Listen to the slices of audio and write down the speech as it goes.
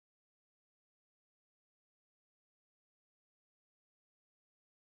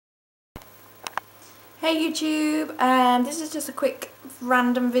Hey YouTube, this is just a quick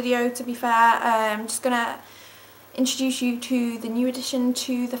random video to be fair. I'm just going to introduce you to the new addition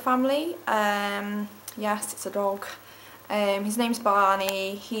to the family. Yes, it's a dog. His name's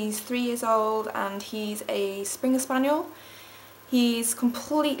Barney. He's 3 years old and he's a Springer Spaniel. He's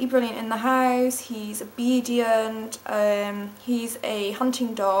completely brilliant in the house, he's obedient, he's a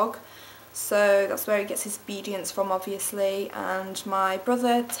hunting dog. So that's where he gets his obedience from, obviously, and my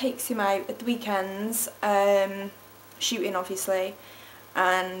brother takes him out at the weekends, shooting obviously,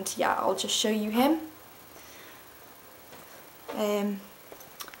 and yeah, I'll just show you him.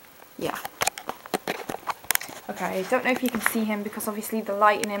 Yeah. Okay, I don't know if you can see him because obviously the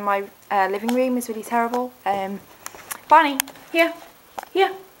lighting in my living room is really terrible. Barney, here,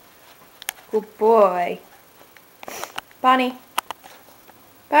 here. Good boy. Barney,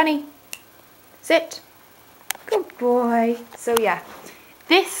 Barney. Sit. Good boy. So yeah,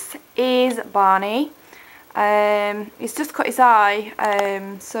 this is Barney. He's just cut his eye,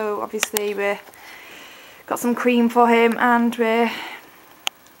 so obviously we've got some cream for him and we're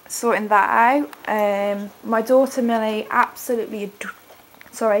sorting that out. My daughter Millie absolutely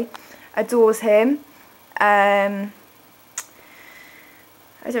adores him. I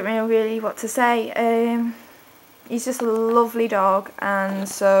don't know really what to say. He's just a lovely dog, and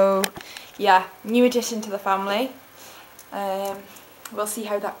so yeah, new addition to the family. We'll see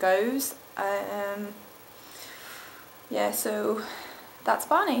how that goes. Yeah, so that's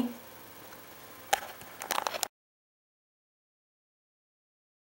Barney.